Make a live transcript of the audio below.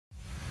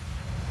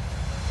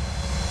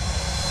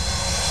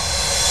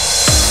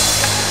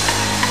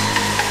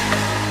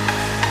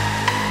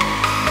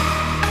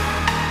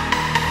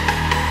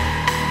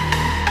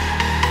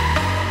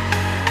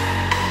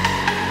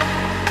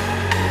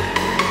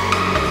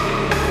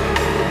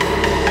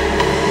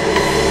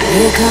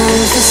Here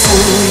comes the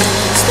sun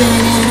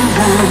spinning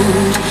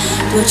around.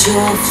 Put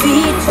your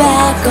feet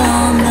back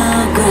on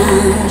the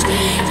ground.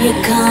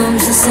 Here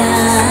comes the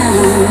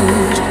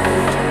sound.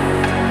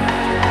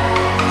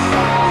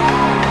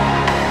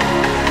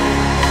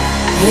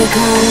 Here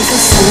comes the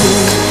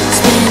sun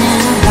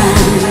spinning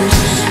around.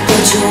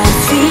 Put your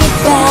feet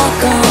back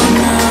on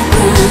the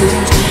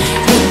ground.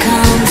 Here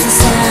comes the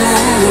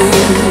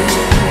sound.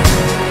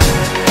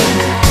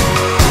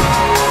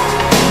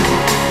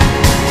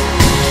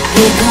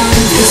 Here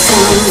comes the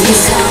sound, the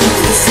sound,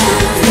 the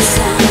sound, the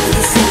sound,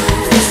 the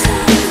sound, the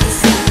sound,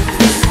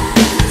 the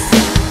sound.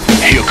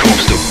 Here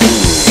comes the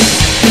boom.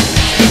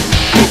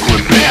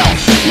 Brooklyn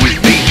bounce with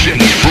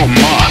DJs from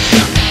us.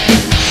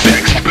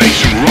 Sex, bass,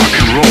 and rock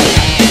and roll.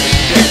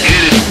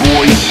 Hit it,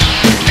 boys,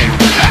 and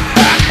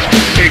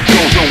it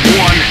goes on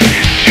 1,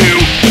 2,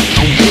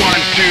 on 1,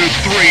 2,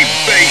 3,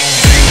 bass.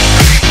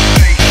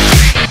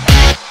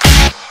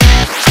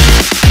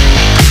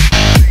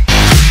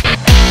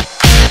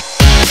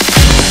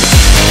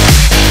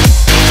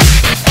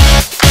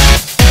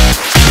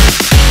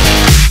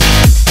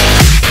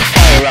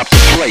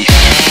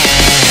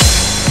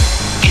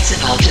 It's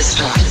about to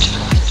start.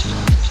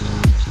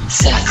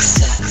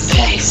 Sex,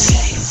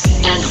 bass,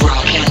 and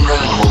rock and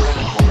roll.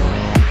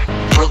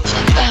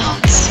 Brooklyn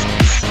bounce.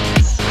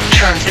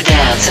 Turn to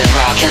dance and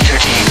rock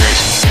entertainment.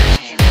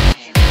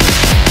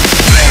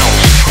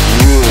 Bounce,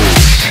 rules,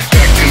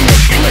 back in the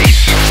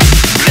place.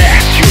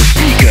 Blast your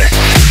speakers,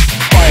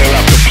 fire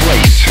up the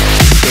place.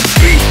 The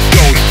beat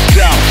don't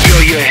stop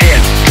till you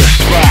hit the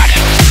spot.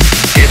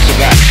 It's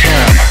about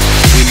time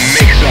we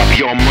mix up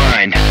your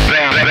mind.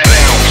 Bounce,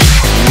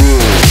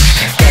 rules,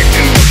 back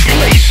in the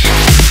place.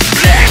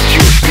 Blast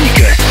your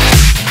speakers,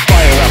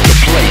 fire up the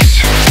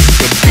place.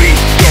 The beat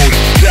don't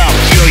stop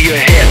till you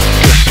hit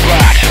the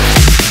spot.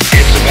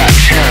 It's about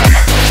time.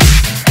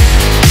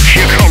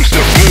 Here comes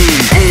the boom,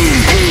 boom,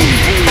 boom,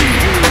 boom.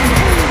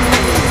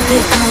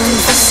 Here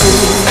comes the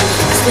sun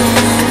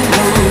spinning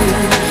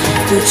around.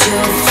 Put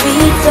your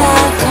feet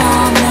back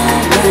on the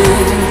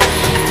ground.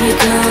 Here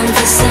comes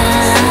the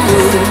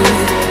sound.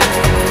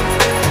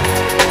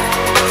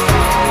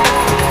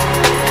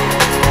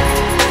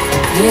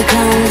 Here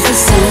comes the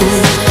sun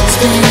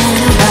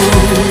spinning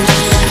around.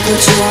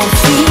 Put your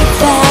feet